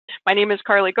My name is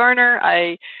Carley Garner.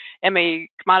 I am a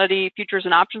commodity futures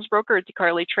and options broker at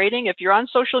Carley Trading. If you're on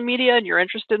social media and you're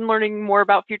interested in learning more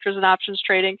about futures and options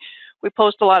trading, we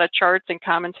post a lot of charts and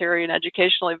commentary and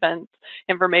educational event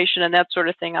information and that sort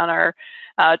of thing on our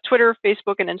Twitter,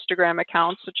 Facebook, and Instagram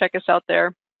accounts, so check us out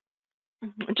there.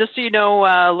 Just so you know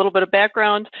a little bit of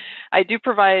background, I do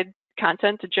provide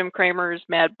content to Jim Cramer's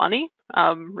Mad Money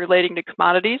relating to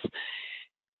commodities.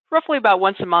 Roughly about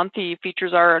once a month, he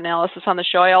features our analysis on the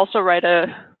show. I also write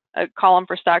a column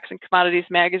for Stocks and Commodities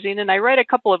magazine, and I write a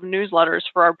couple of newsletters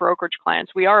for our brokerage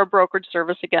clients. We are a brokerage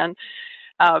service again.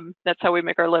 That's how we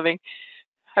make our living.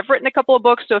 I've written a couple of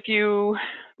books, so if you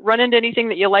run into anything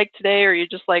that you like today or you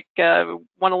just like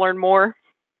want to learn more,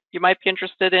 you might be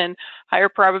interested in higher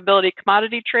probability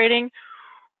commodity trading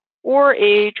or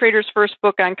a trader's first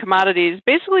book on commodities.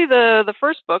 Basically, the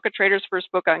first book, a trader's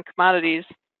first book on commodities,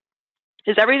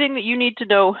 is everything that you need to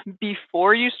know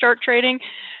before you start trading.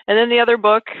 And then the other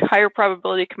book, Higher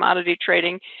Probability Commodity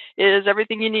Trading, is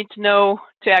everything you need to know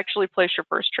to actually place your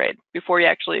first trade before you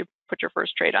actually put your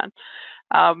first trade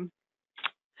on.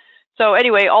 So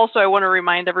anyway, also I want to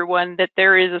remind everyone that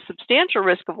there is a substantial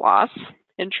risk of loss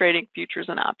in trading futures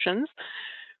and options.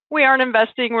 We aren't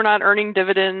investing, we're not earning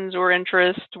dividends or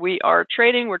interest. We are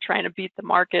trading, we're trying to beat the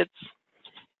markets.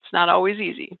 It's not always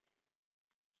easy.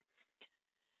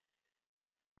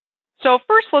 So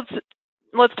first,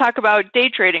 let's talk about day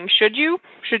trading. Should you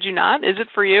not? Is it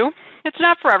for you? It's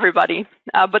not for everybody,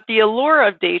 but the allure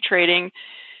of day trading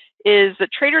is that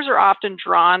traders are often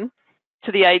drawn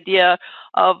to the idea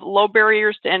of low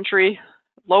barriers to entry,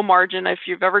 low margin. If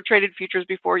you've ever traded futures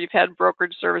before, you've had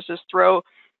brokerage services throw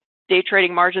day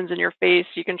trading margins in your face.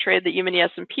 You can trade the emini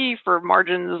S&P for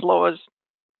margins as low as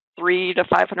 $300 to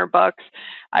 $500.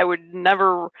 I would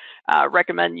never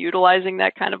recommend utilizing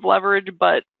that kind of leverage,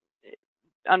 but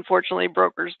unfortunately,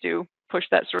 brokers do push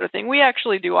that sort of thing. We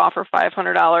actually do offer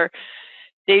 $500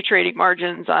 day trading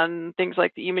margins on things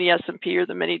like the emini S&P or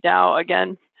the mini Dow.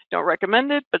 Again, don't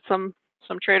recommend it, but some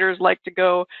traders like to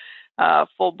go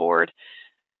full board.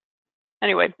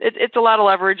 Anyway, it's a lot of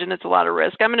leverage and it's a lot of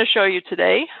risk. I'm going to show you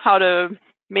today how to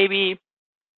maybe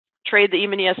trade the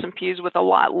emini S&Ps with a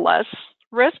lot less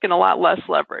risk and a lot less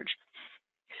leverage.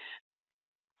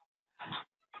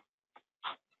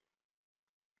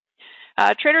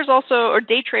 Traders also, or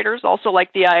day traders also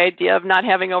like the idea of not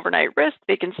having overnight risk.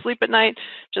 They can sleep at night.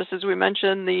 Just as we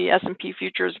mentioned, the S&P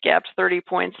futures gapped 30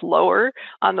 points lower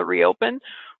on the reopen,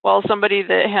 while somebody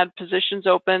that had positions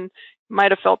open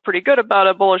might have felt pretty good about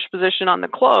a bullish position on the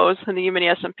close, and the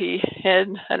emini S&P hit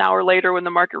an hour later when the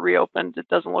market reopened. It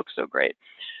doesn't look so great.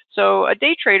 So a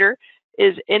day trader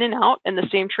is in and out in the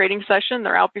same trading session.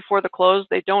 They're out before the close.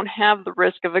 They don't have the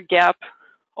risk of a gap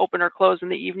open or close in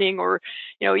the evening, or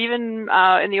even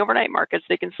in the overnight markets,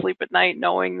 they can sleep at night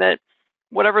knowing that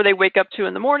whatever they wake up to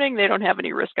in the morning, they don't have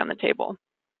any risk on the table.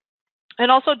 And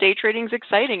also, day trading is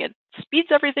exciting. It speeds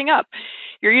everything up.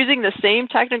 You're using the same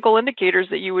technical indicators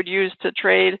that you would use to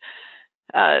trade,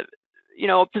 a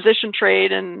position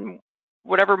trade in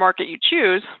whatever market you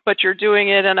choose, but you're doing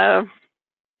it in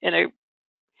a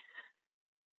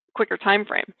quicker time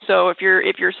frame. So if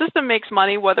your system makes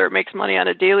money, whether it makes money on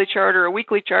a daily chart or a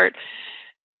weekly chart,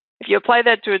 if you apply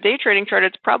that to a day trading chart,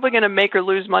 it's probably going to make or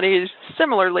lose money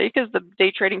similarly, because the day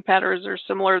trading patterns are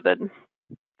similar than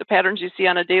the patterns you see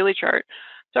on a daily chart.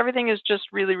 So everything is just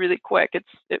really, really quick.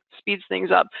 It speeds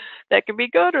things up. That can be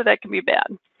good or that can be bad.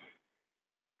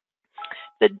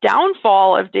 The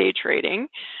downfall of day trading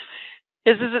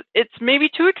is it's maybe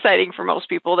too exciting for most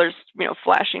people. There's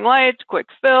flashing lights, quick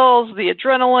fills, the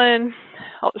adrenaline.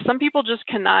 Some people just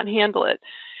cannot handle it.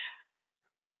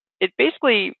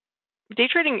 Day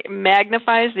trading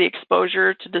magnifies the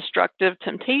exposure to destructive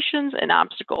temptations and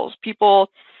obstacles. People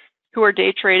who are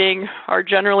day trading are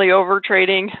generally over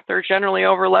trading. They're generally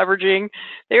over leveraging.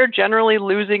 They are generally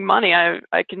losing money.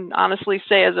 I can honestly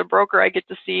say, as a broker, I get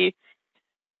to see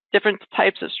different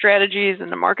types of strategies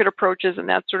and the market approaches and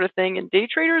that sort of thing. And day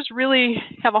traders really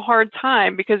have a hard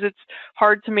time because it's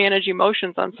hard to manage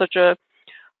emotions on such a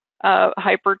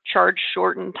hypercharged,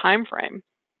 shortened time frame.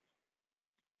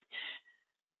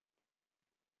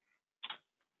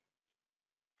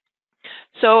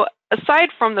 So aside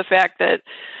from the fact that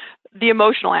the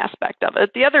emotional aspect of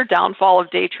it, the other downfall of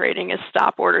day trading is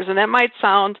stop orders. And that might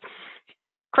sound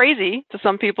crazy to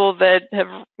some people that have,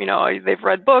 they've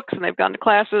read books and they've gone to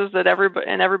classes that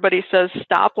everybody says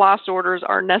stop loss orders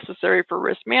are necessary for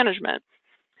risk management.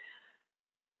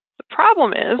 The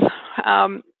problem is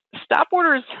stop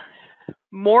orders,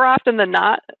 more often than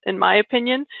not, in my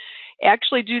opinion,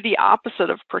 actually do the opposite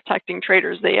of protecting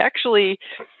traders. They actually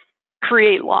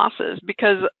create losses,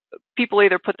 because people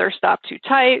either put their stop too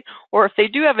tight, or if they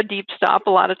do have a deep stop, a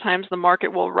lot of times the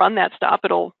market will run that stop.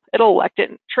 It'll elect it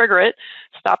and trigger it,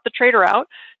 stop the trader out,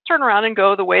 turn around and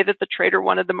go the way that the trader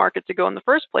wanted the market to go in the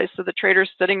first place. So the trader's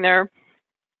sitting there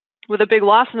with a big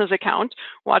loss in his account,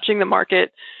 watching the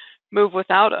market move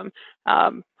without him.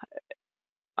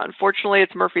 Unfortunately,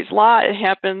 it's Murphy's Law. It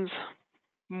happens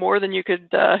more than you could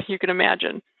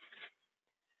imagine.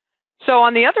 So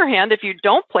on the other hand, if you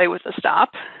don't play with the stop,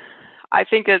 I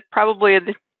think it probably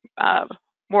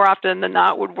more often than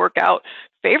not would work out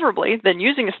favorably than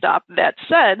using a stop. That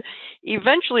said,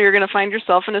 eventually you're going to find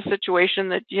yourself in a situation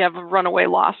that you have runaway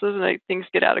losses and things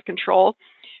get out of control,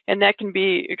 and that can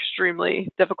be extremely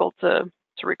difficult to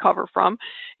recover from,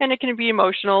 and it can be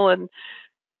emotional and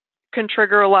can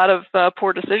trigger a lot of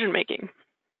poor decision making.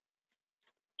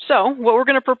 So what we're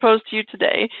going to propose to you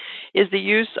today is the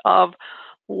use of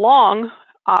long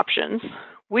options,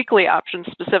 weekly options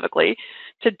specifically,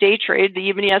 to day trade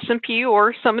the emini S&P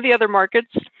or some of the other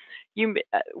markets.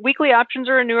 Weekly options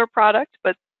are a newer product,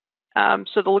 but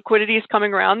so the liquidity is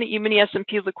coming around. The emini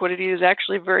S&P liquidity is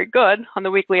actually very good on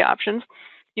the weekly options.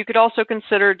 You could also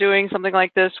consider doing something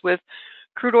like this with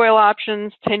crude oil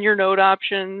options, 10-year note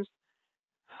options,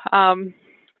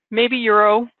 maybe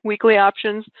euro weekly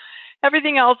options.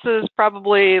 Everything else is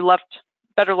probably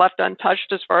better left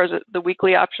untouched as far as the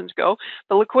weekly options go.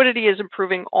 The liquidity is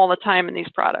improving all the time in these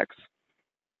products.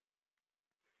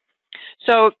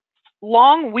 So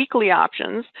long weekly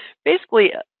options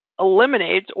basically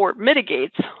eliminates or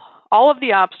mitigates all of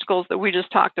the obstacles that we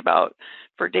just talked about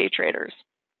for day traders.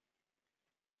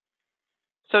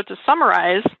 So to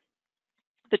summarize,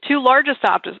 the two largest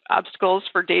obstacles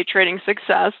for day trading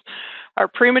success are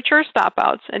premature stop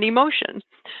outs and emotion.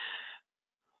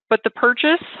 But the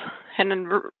purchase,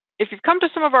 and if you've come to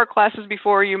some of our classes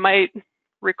before, you might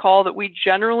recall that we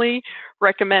generally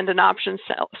recommend an option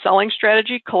selling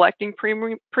strategy, collecting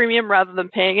premium rather than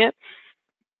paying it.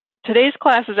 Today's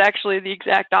class is actually the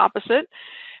exact opposite,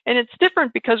 and it's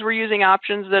different because we're using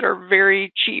options that are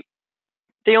very cheap.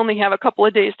 They only have a couple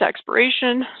of days to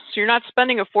expiration, so you're not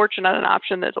spending a fortune on an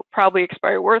option that'll probably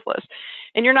expire worthless.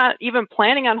 And you're not even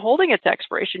planning on holding it to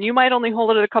expiration. You might only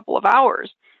hold it a couple of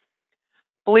hours.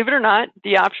 Believe it or not,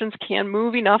 the options can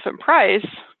move enough in price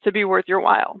to be worth your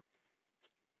while.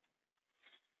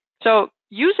 So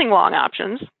using long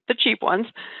options, the cheap ones,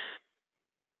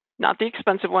 not the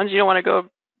expensive ones. You don't want to go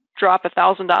drop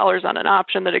 $1,000 on an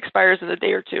option that expires in a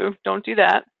day or two. Don't do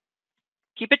that.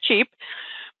 Keep it cheap.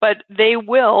 But they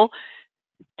will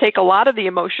take a lot of the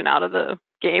emotion out of the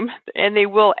game, and they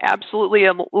will absolutely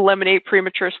eliminate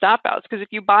premature stop outs. Because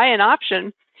if you buy an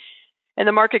option and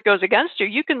the market goes against you,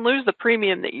 you can lose the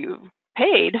premium that you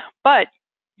paid, but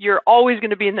you're always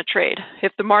going to be in the trade.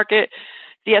 If the market,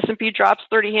 the S&P drops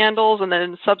 30 handles and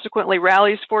then subsequently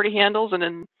rallies 40 handles, and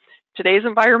in today's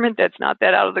environment, that's not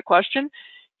that out of the question,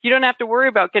 you don't have to worry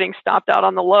about getting stopped out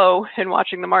on the low and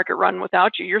watching the market run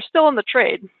without you. You're still in the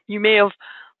trade. You may have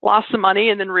lost some money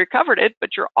and then recovered it, but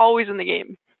you're always in the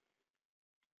game.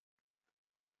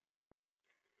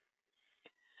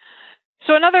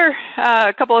 So another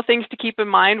couple of things to keep in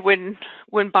mind when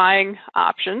buying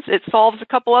options, it solves a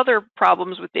couple other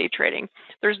problems with day trading.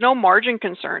 There's no margin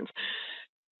concerns.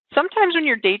 Sometimes when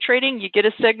you're day trading, you get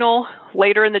a signal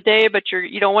later in the day, but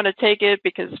you don't want to take it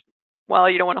because, well,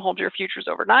 you don't want to hold your futures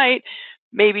overnight.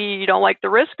 Maybe you don't like the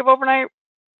risk of overnight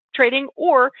trading,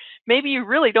 or maybe you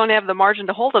really don't have the margin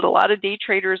to hold it. A lot of day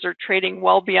traders are trading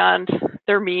well beyond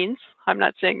their means. I'm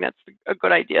not saying that's a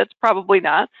good idea. It's probably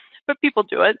not, but people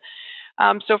do it.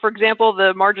 So for example,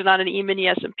 the margin on an emini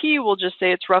S&P, we'll just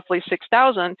say it's roughly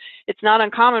 6,000. It's not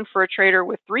uncommon for a trader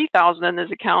with 3,000 in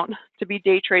his account to be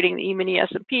day trading the emini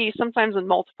S&P, sometimes in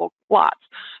multiple lots.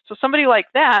 So somebody like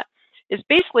that is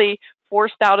basically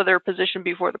forced out of their position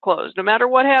before the close. No matter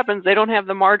what happens, they don't have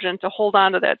the margin to hold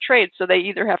on to that trade. So they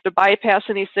either have to bypass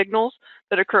any signals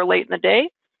that occur late in the day,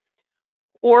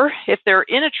 or if they're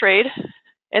in a trade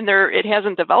and it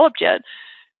hasn't developed yet,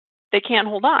 they can't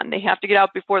hold on. They have to get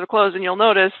out before the close. And you'll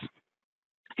notice,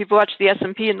 if you've watched the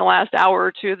S&P in the last hour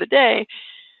or two of the day,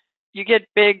 you get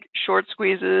big short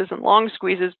squeezes and long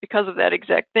squeezes because of that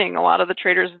exact thing. A lot of the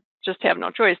traders just have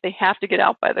no choice. They have to get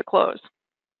out by the close.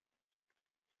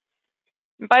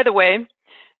 And by the way,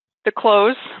 the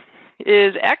close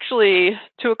is actually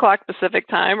 2 o'clock Pacific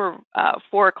time, or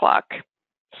 4 o'clock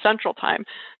Central time.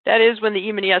 That is when the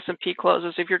emini S&P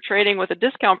closes. If you're trading with a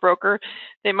discount broker,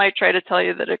 they might try to tell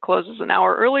you that it closes an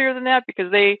hour earlier than that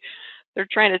because they're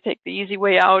trying to take the easy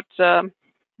way out.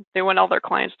 They want all their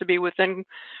clients to be within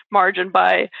margin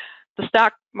by the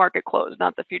stock market close,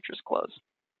 not the futures close.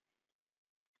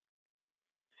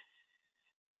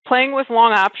 Playing with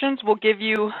long options will give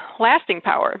you lasting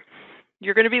power.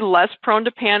 You're going to be less prone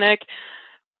to panic.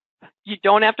 You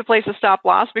don't have to place a stop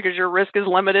loss because your risk is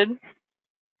limited.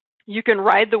 You can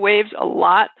ride the waves a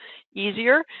lot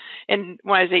easier. And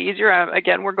when I say easier,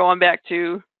 again, we're going back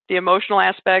to the emotional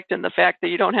aspect and the fact that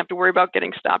you don't have to worry about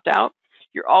getting stopped out.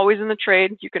 You're always in the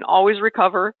trade. You can always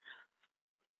recover.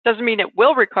 Doesn't mean it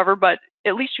will recover, but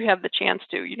at least you have the chance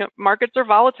to. You know, markets are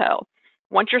volatile.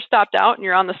 Once you're stopped out and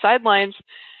you're on the sidelines,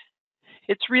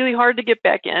 it's really hard to get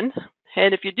back in.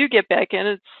 And if you do get back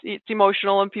in, it's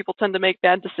emotional and people tend to make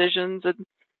bad decisions and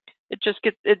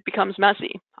it becomes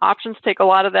messy. Options take a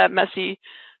lot of that messy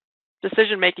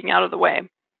decision making out of the way.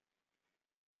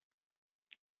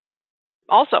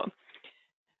 Also,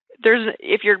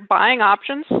 if you're buying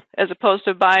options as opposed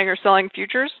to buying or selling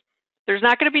futures, there's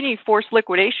not going to be any forced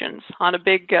liquidations on a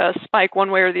big spike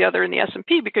one way or the other in the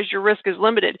S&P because your risk is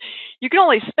limited. You can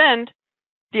only spend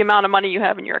the amount of money you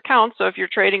have in your account. So if you're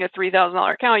trading a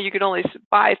 $3,000 account, you could only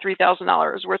buy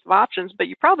 $3,000 worth of options, but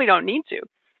you probably don't need to.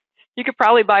 You could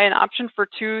probably buy an option for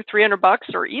 $200-300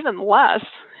 or even less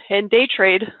and day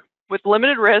trade with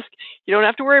limited risk. You don't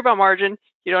have to worry about margin.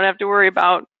 You don't have to worry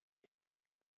about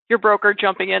your broker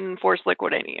jumping in and force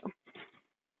liquidating you.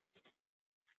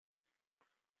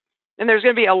 And there's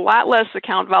going to be a lot less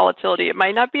account volatility. It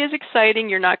might not be as exciting.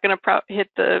 You're not going to hit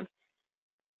the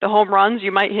home runs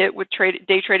you might hit with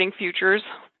day trading futures,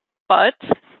 but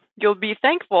you'll be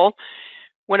thankful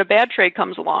when a bad trade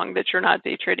comes along that you're not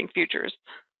day trading futures.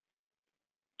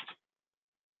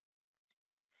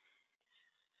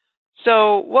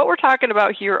 So what we're talking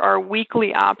about here are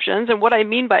weekly options, and what I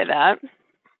mean by that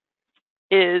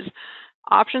is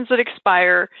options that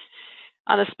expire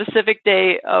on a specific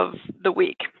day of the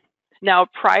week. Now,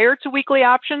 prior to weekly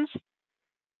options,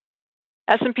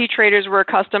 S&P traders were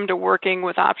accustomed to working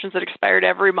with options that expired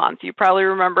every month. You probably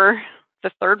remember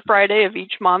the third Friday of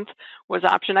each month was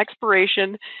option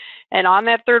expiration. And on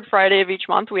that third Friday of each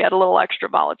month, we had a little extra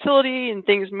volatility and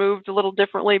things moved a little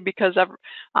differently because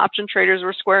option traders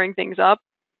were squaring things up.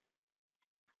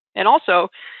 And also,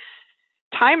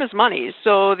 time is money.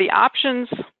 So the options,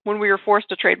 when we were forced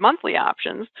to trade monthly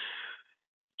options,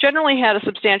 generally had a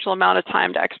substantial amount of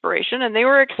time to expiration and they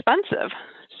were expensive.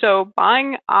 So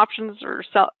buying options or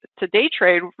to day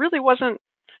trade really wasn't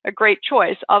a great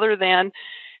choice other than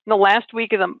in the last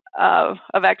week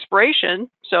of expiration.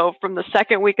 So from the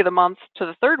second week of the month to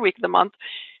the third week of the month,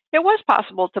 it was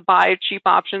possible to buy cheap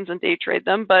options and day trade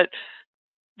them. But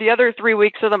the other 3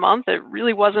 weeks of the month, it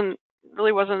really wasn't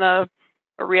a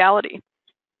reality.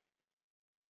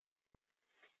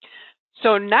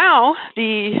 So now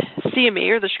the CME,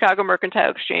 or the Chicago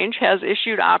Mercantile Exchange, has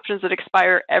issued options that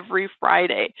expire every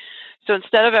Friday. So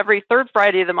instead of every third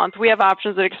Friday of the month, we have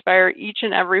options that expire each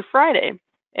and every Friday.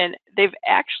 And they've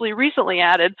actually recently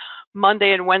added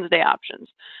Monday and Wednesday options.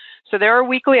 So there are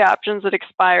weekly options that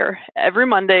expire every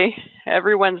Monday,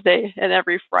 every Wednesday, and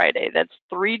every Friday. That's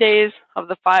 3 days of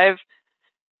the 5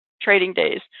 trading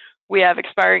days we have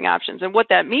expiring options. And what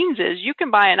that means is you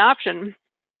can buy an option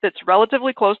that's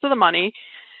relatively close to the money,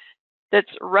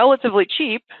 that's relatively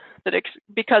cheap,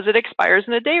 because it expires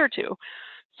in a day or two.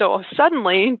 So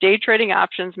suddenly, day trading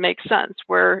options make sense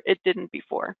where it didn't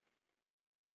before.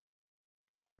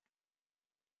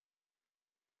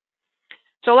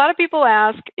 So a lot of people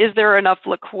ask, is there enough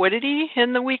liquidity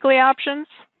in the weekly options?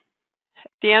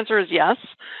 The answer is yes.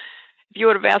 If you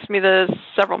would have asked me this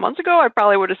several months ago, I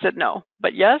probably would have said no.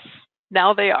 But yes,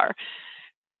 now they are.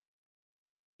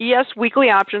 ES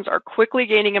weekly options are quickly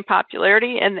gaining in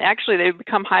popularity, and actually they've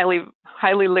become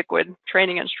highly liquid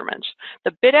trading instruments.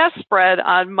 The bid-ask spread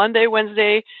on Monday,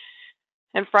 Wednesday,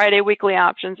 and Friday weekly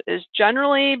options is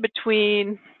generally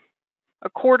between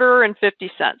 $0.25 and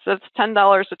 50 cents. That's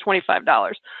 $10 to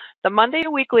 $25. The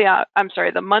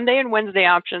Monday and Wednesday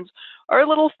options are a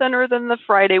little thinner than the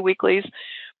Friday weeklies,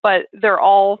 but they're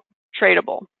all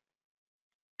tradable.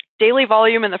 Daily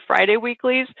volume in the Friday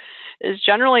weeklies is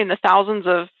generally in the thousands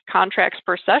of contracts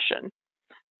per session.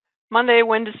 Monday,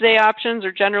 Wednesday options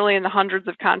are generally in the hundreds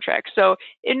of contracts. So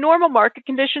in normal market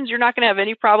conditions, you're not going to have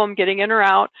any problem getting in or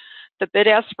out. The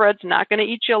bid-ask spread's not going to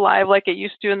eat you alive like it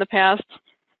used to in the past.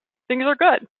 Things are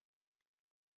good.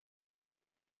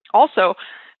 Also,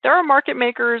 there are market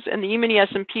makers in the emini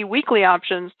S&P weekly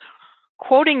options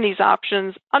quoting these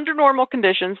options under normal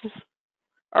conditions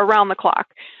around the clock.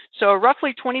 So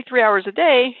roughly 23 hours a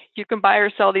day, you can buy or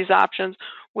sell these options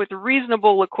with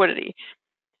reasonable liquidity.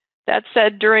 That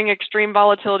said, during extreme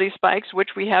volatility spikes,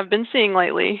 which we have been seeing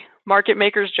lately, market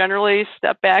makers generally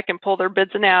step back and pull their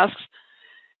bids and asks.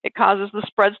 It causes the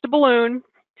spreads to balloon,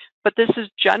 but this is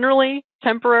generally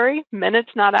temporary,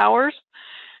 minutes, not hours.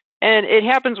 And it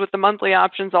happens with the monthly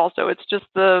options also. It's just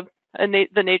the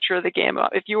nature of the game.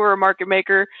 If you were a market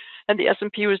maker and the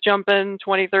S&P was jumping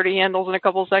 20, 30 handles in a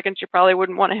couple of seconds, you probably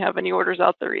wouldn't want to have any orders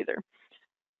out there either.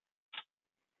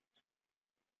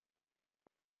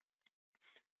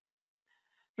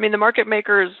 I mean, the market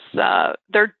makers,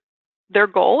 their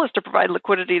goal is to provide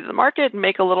liquidity to the market and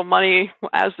make a little money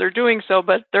as they're doing so,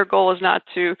 but their goal is not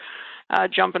to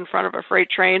jump in front of a freight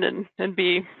train and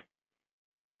be,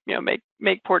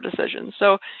 make poor decisions.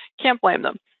 So can't blame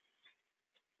them.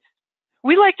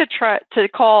 We like to try to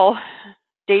call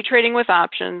day trading with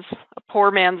options a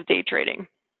poor man's day trading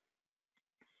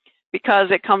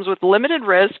because it comes with limited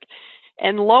risk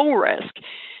and low risk.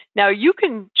 Now you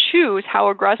can choose how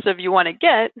aggressive you want to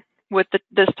get with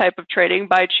this type of trading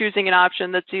by choosing an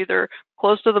option that's either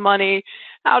close to the money,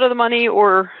 out of the money,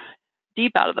 or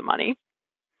deep out of the money.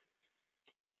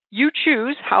 You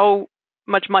choose how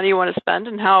much money you want to spend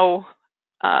and how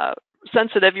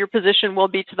sensitive your position will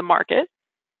be to the market.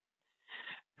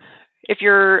 If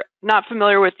you're not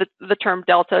familiar with the term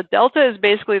delta, delta is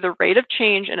basically the rate of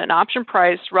change in an option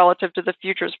price relative to the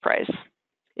futures price.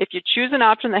 If you choose an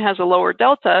option that has a lower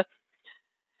delta,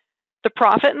 the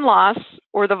profit and loss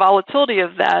or the volatility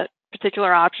of that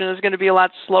particular option is going to be a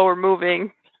lot slower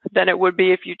moving than it would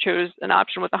be if you chose an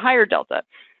option with a higher delta.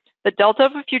 The delta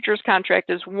of a futures contract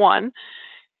is 1.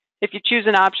 If you choose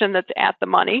an option that's at the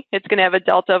money, it's going to have a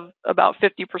delta of about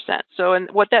 50%. So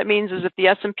what that means is if the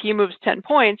S&P moves 10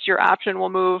 points, your option will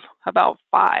move about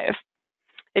 5.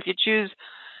 If you choose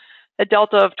a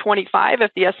delta of 25,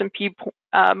 if the S&P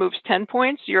moves 10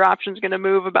 points, your option is going to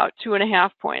move about 2.5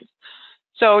 points.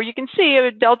 So you can see a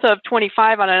delta of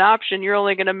 25 on an option, you're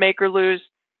only going to make or lose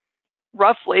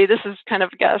roughly, this is kind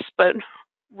of a guess, but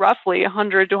roughly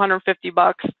 100 to 150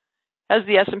 bucks as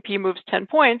the S&P moves 10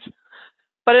 points.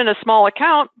 But in a small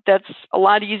account, that's a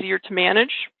lot easier to manage,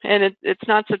 and it's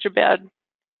not such a bad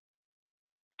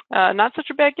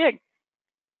gig.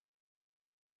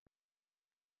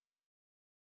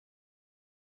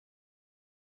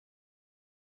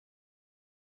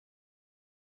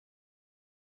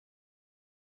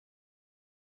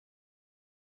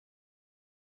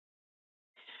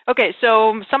 Okay,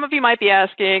 so some of you might be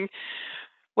asking,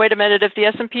 wait a minute, if the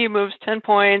S&P moves 10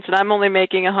 points and I'm only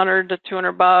making 100 to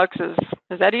 200 bucks,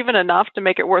 is that even enough to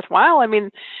make it worthwhile? I mean,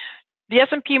 the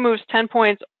S&P moves 10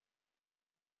 points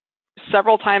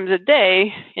several times a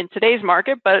day in today's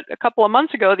market, but a couple of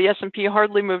months ago, the S&P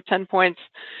hardly moved 10 points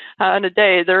in a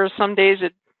day. There are some days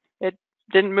it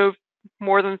didn't move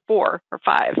more than 4 or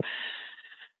 5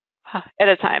 at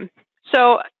a time.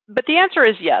 So, but the answer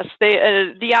is yes,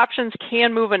 the options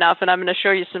can move enough, and I'm going to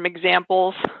show you some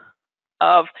examples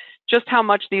of just how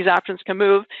much these options can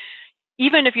move.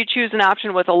 Even if you choose an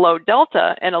option with a low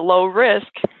delta and a low risk,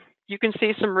 you can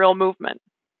see some real movement.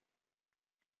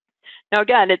 Now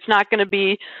again, it's not going to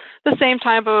be the same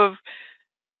type of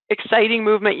exciting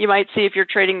movement you might see if you're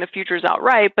trading the futures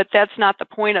outright, but that's not the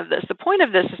point of this. The point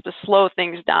of this is to slow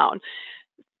things down.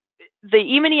 The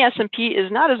emini S&P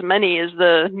is not as many as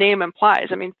the name implies.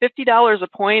 I mean, $50 a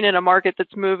point in a market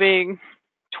that's moving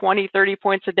 20, 30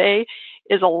 points a day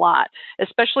is a lot,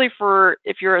 especially for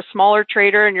if you're a smaller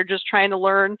trader and you're just trying to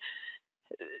learn.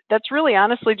 That's really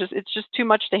honestly it's just too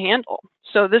much to handle.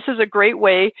 So this is a great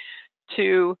way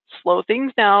to slow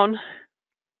things down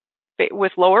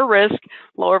with lower risk,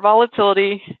 lower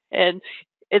volatility, and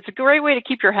it's a great way to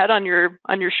keep your head on your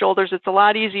shoulders. It's a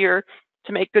lot easier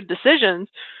to make good decisions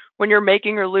when you're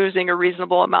making or losing a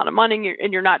reasonable amount of money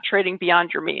and you're not trading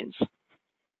beyond your means.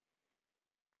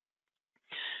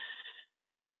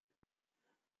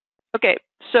 Okay,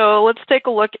 so let's take a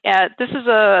look at, this is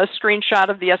a screenshot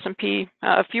of the S&P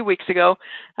a few weeks ago.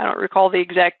 I don't recall the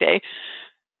exact day,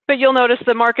 but you'll notice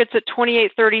the market's at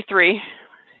 28.33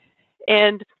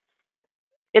 and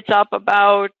it's up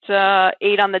about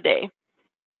 8 on the day.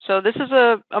 So this is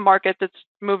a market that's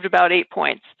moved about 8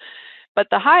 points. But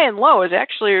the high and low is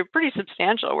actually pretty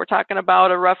substantial. We're talking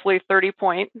about a roughly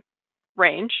 30-point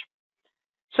range.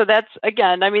 So that's,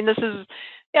 again, I mean, this is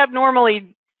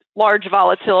abnormally large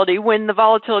volatility. When the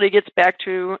volatility gets back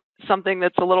to something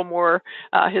that's a little more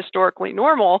historically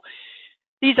normal,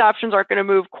 these options aren't going to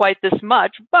move quite this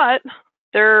much, but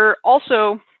they're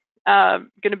also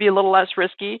going to be a little less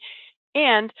risky,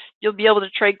 and you'll be able to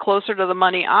trade closer to the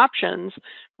money options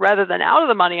rather than out of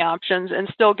the money options and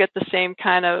still get the same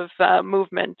kind of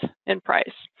movement in price.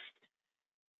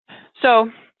 So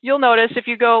you'll notice if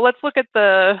you go, let's look at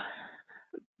the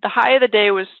high of the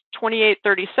day was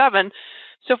 28.37.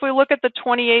 So if we look at the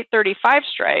 28.35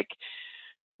 strike,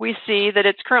 we see that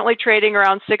it's currently trading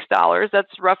around $6.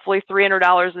 That's roughly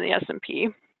 $300 in the S&P.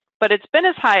 but it's been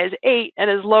as high as 8 and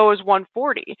as low as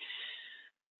 140.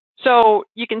 So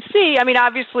you can see, I mean,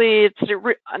 obviously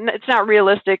it's not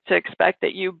realistic to expect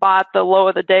that you bought the low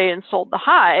of the day and sold the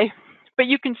high, but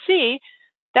you can see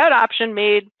that option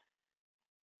made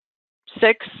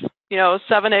 6,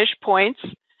 7-ish points,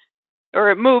 or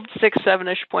it moved 6,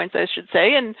 7-ish points, I should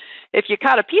say. And if you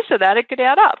caught a piece of that, it could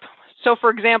add up. So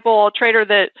for example, a trader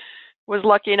that was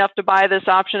lucky enough to buy this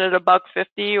option at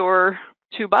 $1.50 or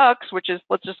 $2, which is,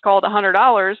 let's just call it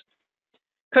 $100,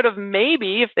 could have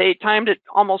maybe, if they timed it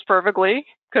almost perfectly,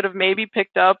 could have maybe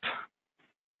picked up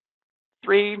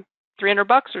 $300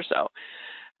 or so.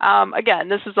 Again,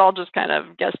 this is all just kind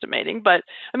of guesstimating, but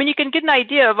I mean, you can get an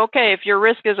idea of, okay, if your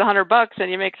risk is $100 and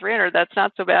you make 300, that's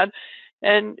not so bad.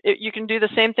 And you can do the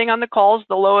same thing on the calls.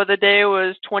 The low of the day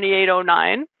was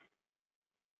 28.09.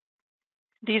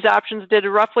 These options did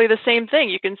roughly the same thing.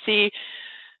 You can see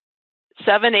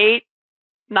 7, 8,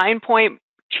 9 point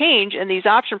change in these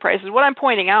option prices. What I'm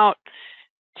pointing out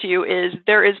to you is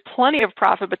there is plenty of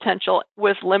profit potential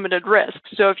with limited risk.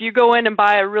 So if you go in and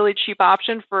buy a really cheap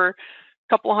option for a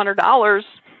couple $100,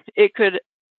 it could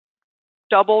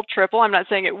double, triple. I'm not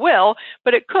saying it will,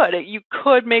 but it could. You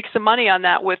could make some money on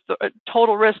that with a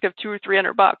total risk of $200 or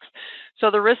 $300.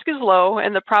 So the risk is low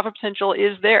and the profit potential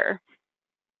is there.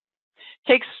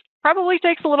 Probably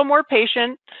takes a little more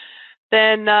patience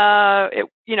than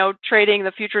trading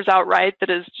the futures outright. That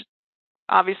is,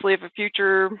 obviously, if a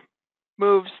future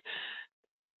moves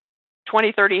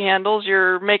 20, 30 handles,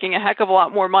 you're making a heck of a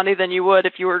lot more money than you would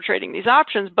if you were trading these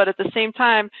options. But at the same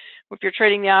time, if you're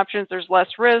trading the options, there's less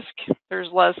risk, there's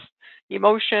less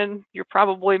emotion, you're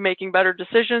probably making better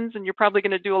decisions, and you're probably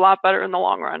going to do a lot better in the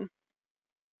long run.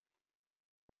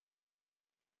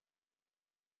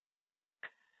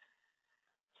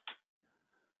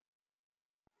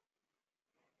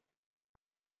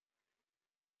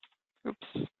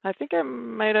 Oops, I think I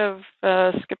might have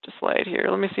skipped a slide here.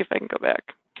 Let me see if I can go back.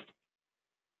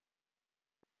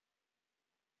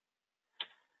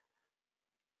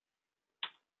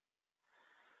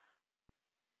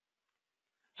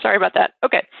 Sorry about that.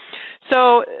 Okay,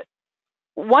 so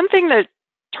one thing that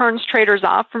turns traders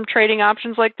off from trading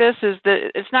options like this is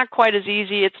that it's not quite as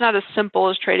easy. It's not as simple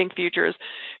as trading futures.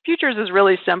 Futures is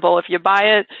really simple. If you buy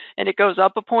it and it goes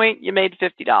up a point, you made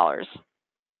 $50.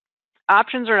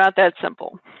 Options are not that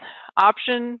simple.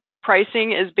 Option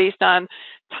pricing is based on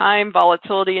time,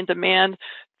 volatility, and demand,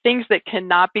 things that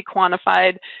cannot be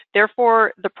quantified.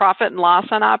 Therefore, the profit and loss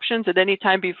on options at any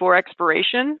time before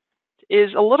expiration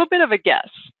is a little bit of a guess.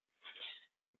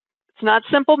 It's not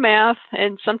simple math,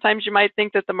 and sometimes you might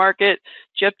think that the market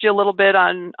gypped you a little bit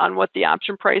on what the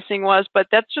option pricing was, but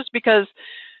that's just because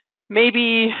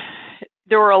maybe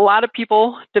there were a lot of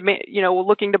people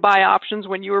looking to buy options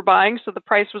when you were buying, so the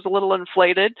price was a little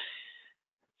inflated.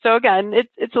 So again,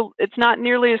 it's not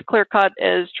nearly as clear-cut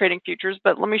as trading futures,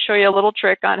 but let me show you a little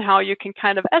trick on how you can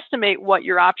kind of estimate what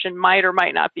your option might or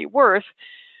might not be worth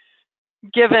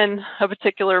given a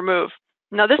particular move.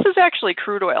 Now, this is actually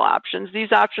crude oil options.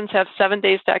 These options have 7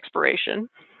 days to expiration,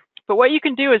 but what you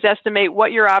can do is estimate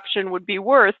what your option would be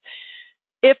worth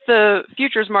if the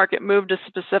futures market moved a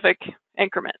specific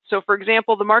increment. So for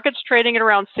example, the market's trading at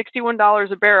around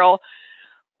 $61 a barrel.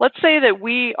 Let's say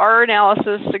that our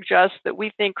analysis suggests that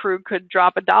we think crude could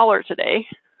drop $1 today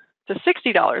to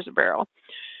 $60 a barrel.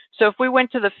 So if we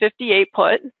went to the 58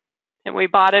 put and we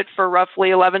bought it for roughly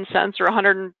 11 cents or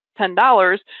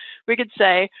 $110, we could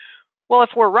say, well, if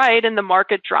we're right and the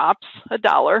market drops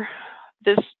 $1,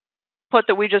 this put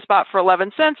that we just bought for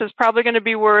 11 cents is probably going to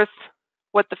be worth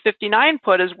what the 59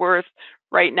 put is worth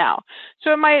right now.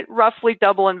 So it might roughly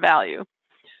double in value.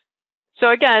 So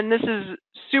again, this is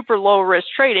super low risk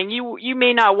trading. You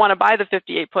may not want to buy the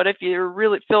 58 put if you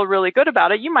feel really good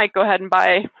about it. You might go ahead and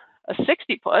buy a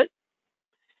 60 put,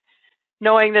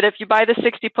 knowing that if you buy the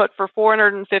 60 put for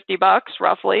 $450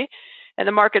 roughly, and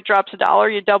the market drops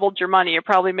 $1, you doubled your money. You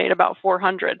probably made about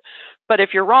 400. But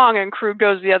if you're wrong and crude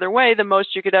goes the other way, the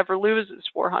most you could ever lose is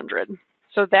 400.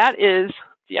 So that is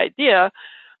the idea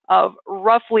of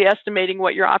roughly estimating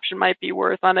what your option might be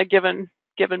worth on a given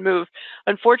move.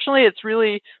 Unfortunately,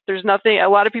 there's nothing. A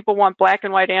lot of people want black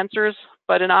and white answers,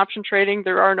 but in option trading,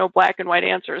 there are no black and white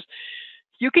answers.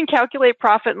 You can calculate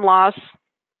profit and loss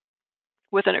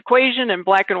with an equation and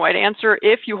black and white answer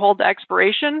if you hold the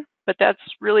expiration, but that's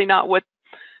really not what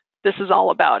this is all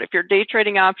about. If you're day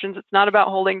trading options, it's not about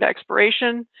holding the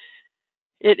expiration.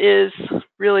 It is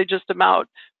really just about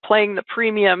playing the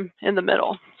premium in the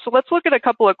middle. So let's look at a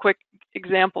couple of quick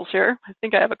examples here. I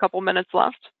think I have a couple minutes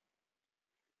left.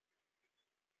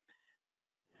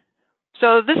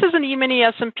 So this is an emini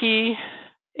S&P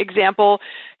example,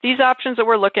 these options that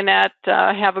we're looking at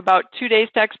have about 2 days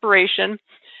to expiration.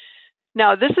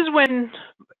 Now, this is when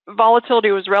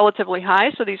volatility was relatively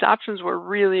high, so these options were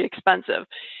really expensive.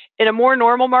 In a more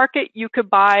normal market, you could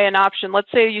buy an option.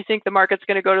 Let's say you think the market's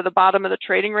going to go to the bottom of the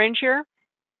trading range here.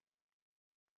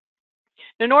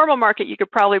 In a normal market, you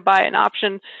could probably buy an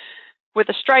option with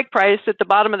a strike price at the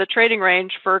bottom of the trading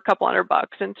range for a couple $100.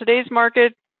 In today's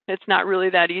market, it's not really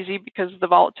that easy because the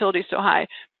volatility is so high.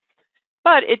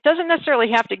 But it doesn't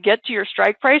necessarily have to get to your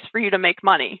strike price for you to make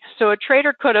money. So a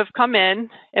trader could have come in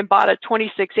and bought a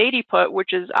 2680 put,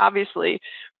 which is obviously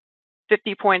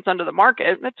 50 points under the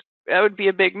market. That would be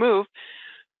a big move.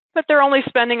 But they're only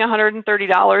spending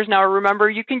 $130. Now remember,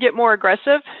 you can get more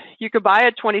aggressive. You could buy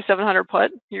a 2700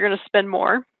 put. You're going to spend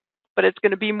more, but it's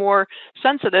going to be more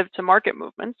sensitive to market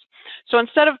movements. So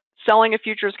instead of selling a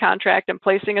futures contract and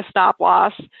placing a stop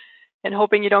loss and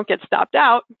hoping you don't get stopped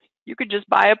out, you could just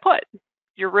buy a put.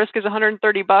 Your risk is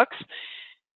 $130.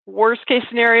 Worst case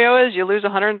scenario is you lose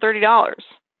 $130.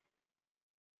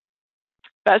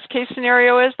 Best case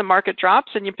scenario is the market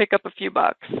drops and you pick up a few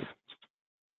bucks.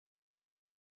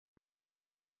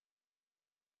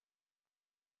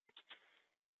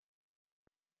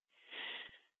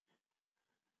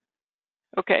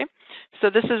 Okay, so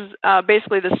this is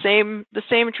basically the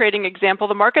same trading example.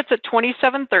 The market's at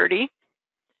 2730.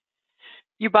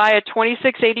 You buy a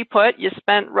 2680 put, you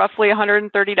spent roughly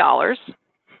 $130.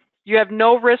 You have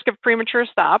no risk of premature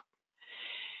stop.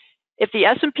 If the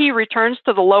S&P returns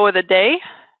to the low of the day,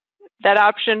 that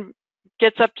option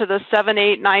gets up to the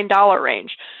 $7, $8, $9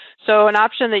 range. So an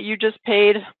option that you just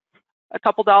paid a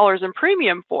couple dollars in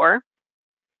premium for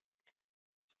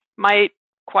might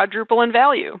quadruple in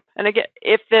value. And again,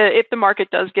 if the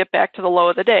market does get back to the low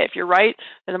of the day, if you're right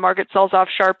and the market sells off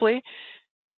sharply,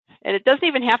 and it doesn't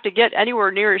even have to get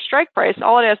anywhere near your strike price,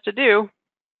 all it has to do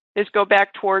is go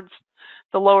back towards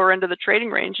the lower end of the trading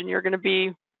range and you're going to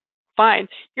be fine.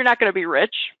 You're not going to be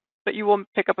rich, but you will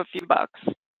pick up a few bucks.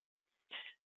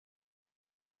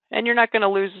 And you're not going to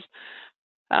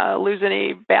lose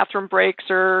any bathroom breaks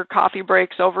or coffee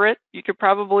breaks over it. You could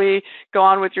probably go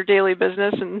on with your daily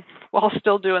business and while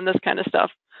still doing this kind of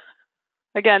stuff.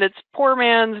 Again, it's poor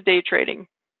man's day trading.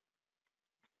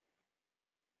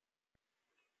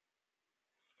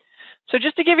 So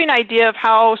just to give you an idea of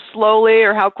how slowly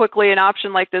or how quickly an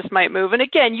option like this might move, and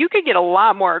again, you could get a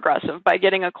lot more aggressive by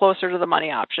getting a closer to the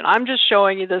money option. I'm just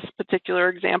showing you this particular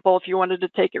example if you wanted to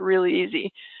take it really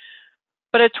easy.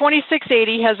 But a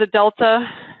 2680 has a delta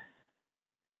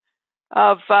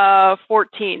of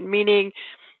 14, meaning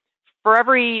for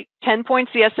every 10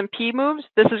 points the S&P moves,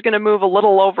 this is going to move a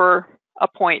little over a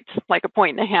point, like a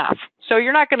point and a half. So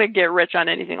you're not going to get rich on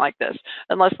anything like this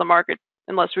unless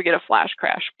we get a flash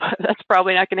crash, but that's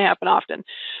probably not going to happen often.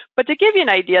 But to give you an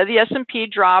idea, the S&P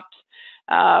dropped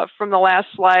from the last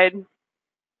slide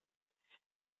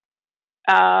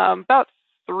about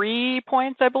 3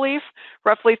 points, I believe,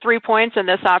 roughly 3 points, and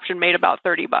this option made about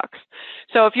 30 bucks.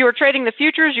 So if you were trading the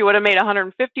futures, you would have made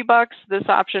 150 bucks. This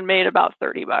option made about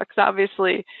 30 bucks.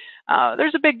 Obviously,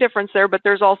 there's a big difference there, but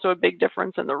there's also a big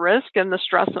difference in the risk and the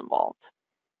stress involved.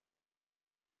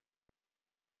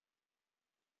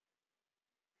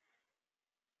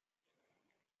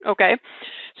 Okay,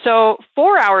 so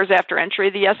 4 hours after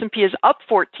entry, the S&P is up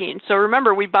 14. So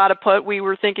remember, we bought a put. We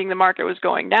were thinking the market was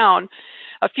going down.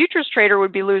 A futures trader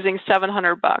would be losing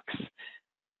 700 bucks.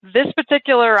 This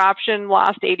particular option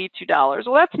lost $82.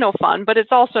 Well, that's no fun, but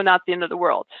it's also not the end of the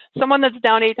world. Someone that's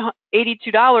down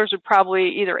 $82 would probably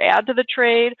either add to the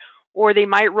trade or they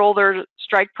might roll their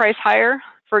strike price higher.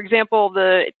 For example,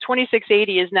 the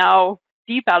 2680 is now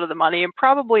deep out of the money and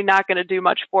probably not going to do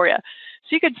much for you.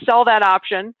 So you could sell that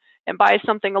option and buy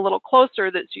something a little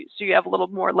closer so you have a little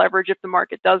more leverage if the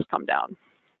market does come down.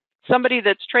 Somebody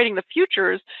that's trading the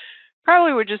futures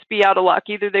probably would just be out of luck.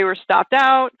 Either they were stopped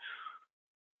out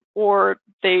or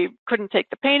they couldn't take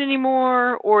the pain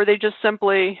anymore, or they just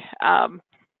simply are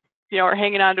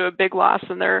hanging on to a big loss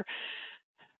and they're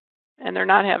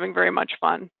not having very much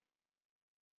fun.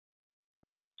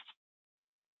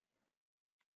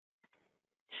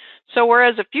 So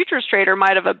whereas a futures trader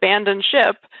might have abandoned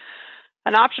ship,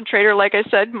 an option trader, like I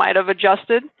said, might have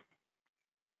adjusted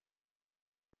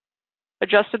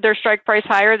their strike price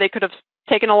higher. They could have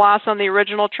taken a loss on the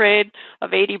original trade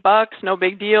of 80 bucks, no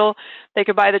big deal. They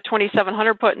could buy the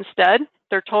 2700 put instead.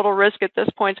 Their total risk at this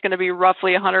point is going to be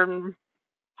roughly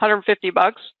 150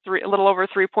 bucks, a little over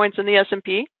 3 points in the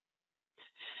S&P.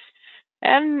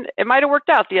 And it might have worked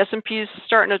out. The S&P is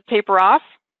starting to taper off.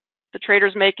 The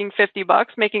trader's making 50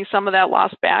 bucks, making some of that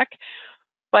loss back.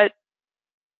 But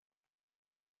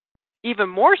even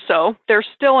more so, they're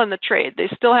still in the trade. They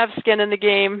still have skin in the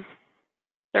game.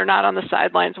 They're not on the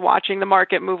sidelines watching the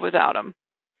market move without them.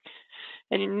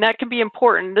 And that can be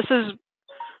important. This is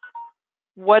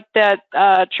what that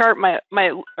chart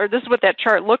this is what that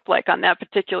chart looked like on that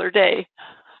particular day.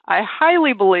 I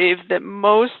highly believe that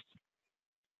most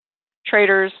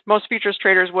futures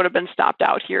traders would have been stopped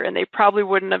out here, and they probably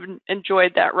wouldn't have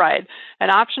enjoyed that ride. An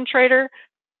option trader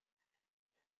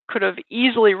could have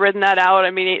easily ridden that out.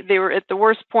 I mean, they were at the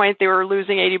worst point, they were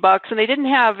losing 80 bucks, and they didn't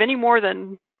have any more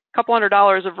than a couple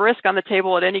 $100 of risk on the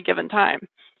table at any given time.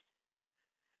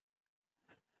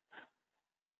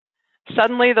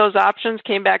 Suddenly, those options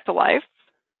came back to life.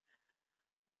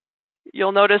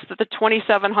 You'll notice that the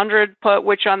 2,700 put,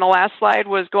 which on the last slide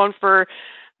was going for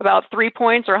about 3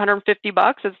 points or 150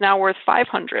 bucks, is now worth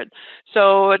 500.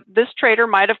 So this trader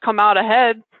might have come out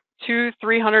ahead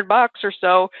 200-300 bucks or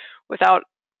so without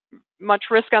much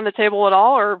risk on the table at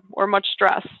all, or much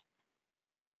stress.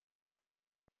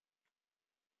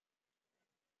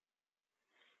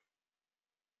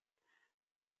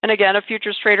 And again, a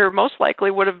futures trader most likely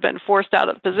would have been forced out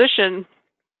of the position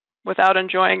without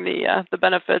enjoying the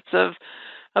benefits of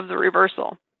the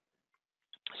reversal.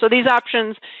 So these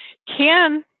options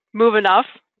can move enough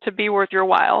to be worth your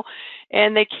while,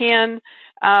 and they can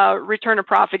return a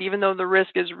profit even though the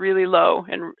risk is really low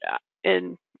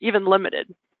and even limited.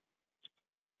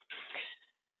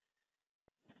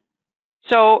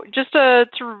 So just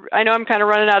I know I'm kind of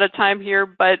running out of time here,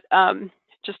 but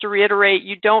just to reiterate,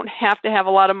 you don't have to have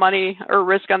a lot of money or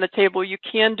risk on the table. You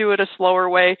can do it a slower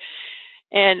way.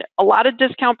 And a lot of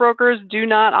discount brokers do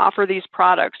not offer these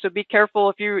products. So be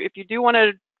careful if you do want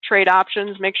to trade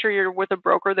options, make sure you're with a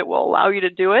broker that will allow you to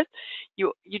do it.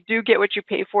 You do get what you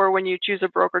pay for when you choose a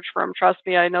brokerage firm. Trust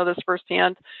me, I know this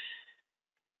firsthand.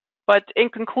 But in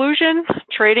conclusion,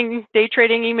 day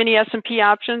trading emini S&P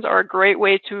options are a great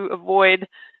way to avoid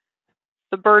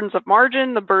the burdens of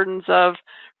margin, the burdens of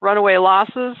runaway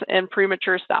losses, and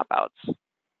premature stop outs.